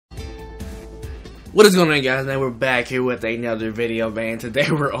What is going on, guys? Man, we're back here with another video, man.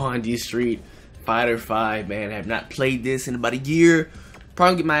 Today we're on the Street Fighter 5, man. I have not played this in about a year.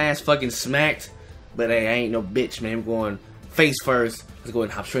 Probably get my ass fucking smacked, but hey, I ain't no bitch, man. I'm going face first. Let's go ahead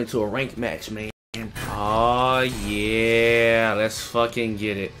and hop straight into a ranked match, man. Oh yeah, let's fucking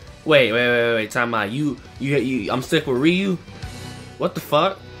get it. Wait, time out. You, I'm stuck with Ryu. What the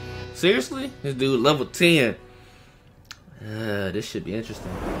fuck? Seriously? This dude level 10. This should be interesting.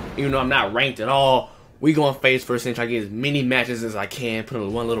 Even though I'm not ranked at all, we going face first and try to get as many matches as I can. Put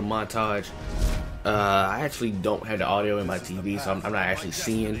in one little montage. I actually don't have the audio in my TV, so I'm not actually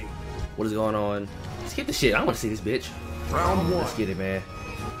seeing what is going on. Let's get the shit. I want to see this bitch. Round 1. Let's get it, man.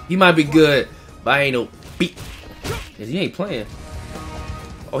 He might be good, but I ain't no beat. Cause he ain't playing.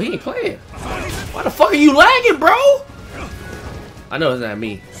 Oh, he ain't playing. Why the fuck are you lagging, bro? I know it's not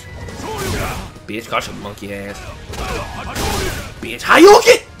me. Bitch, caught your monkey ass. Bitch,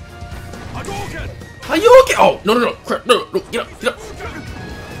 Hayuken! Hayuken! Oh, no, crap, no, get up.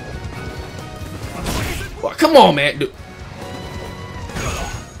 Oh, come on, man, dude.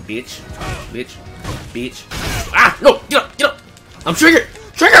 Bitch. Ah, no, get up. I'm triggered.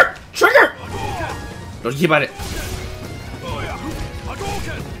 Don't keep about it.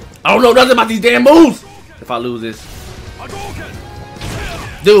 I don't know nothing about these damn moves. If I lose this.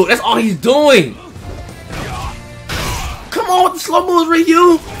 Dude, that's all he's doing. Come on with the slow moves,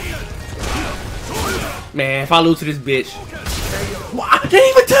 Ryu. Man, if I lose to this bitch. Why? They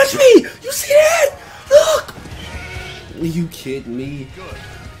didn't even touch me. You see that? Look. Are you kidding me?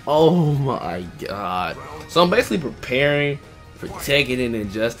 Oh my god. So I'm basically preparing for Tekken and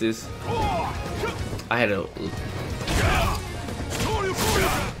Injustice. I don't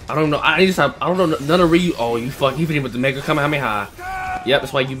know. I don't know none of Ryu. Oh, you fuck. You hit him with the Mega Kamehameha. Yep,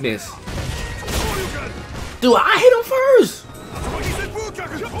 that's why you miss. Dude, I hit him first.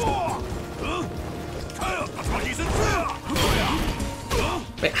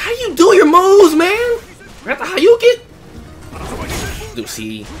 Man, how you do your moves, man? Got the Hayuken? Dude,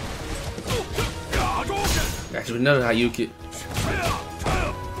 see. Got you another Hayuken.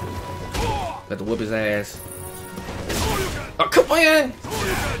 Got to whip his ass. Oh, come on!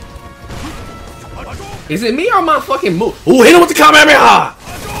 Is it me or my fucking move? Ooh, hit him with the kamehameha!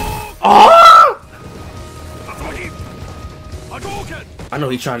 Oh! I know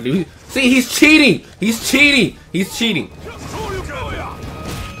he's trying to do. See, he's cheating! He's cheating!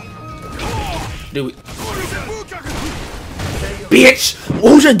 Do it. Bitch!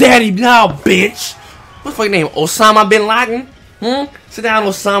 Who's your daddy now, bitch? What's the fucking name? Osama bin Laden? Sit down,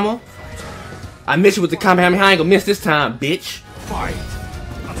 Osama. I missed you with the kamehameha. I ain't gonna miss this time, bitch. Fight.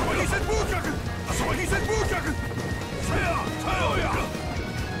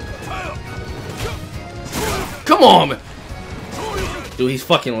 Come on, man. Dude, he's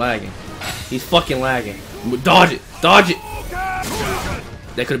fucking lagging. Dodge it.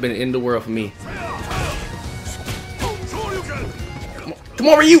 That could have been the end of the world for me. Come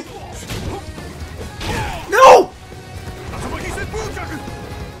on, Ryu. No.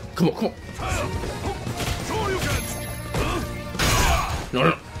 Come on.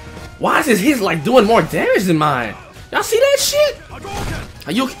 No. Why is his like doing more damage than mine? Y'all see that shit?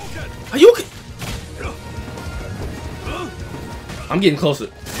 Hayuken. I'm getting closer.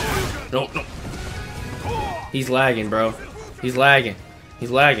 No. He's lagging, bro. He's lagging.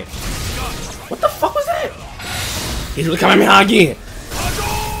 What the fuck was that? He's really coming at me again.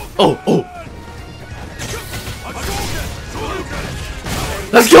 Oh.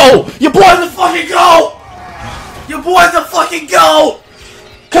 Let's go! Your boy's the fucking GOAT!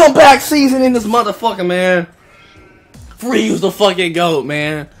 Comeback season in this motherfucker, man. Ryu's the fucking GOAT,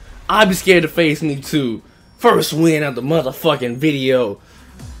 man. I'd be scared to face me too. First win of the motherfucking video.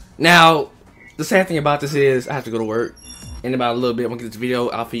 Now, the sad thing about this is I have to go to work. In about a little bit, I'm gonna get this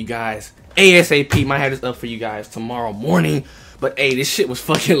video out for you guys ASAP. Might have this up for you guys tomorrow morning. But hey, this shit was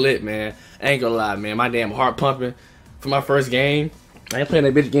fucking lit, man. I ain't gonna lie, man. My damn heart pumping for my first game. I ain't playing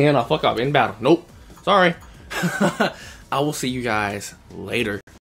that bitch again. I'll fuck up in battle. Nope. Sorry. I will see you guys later.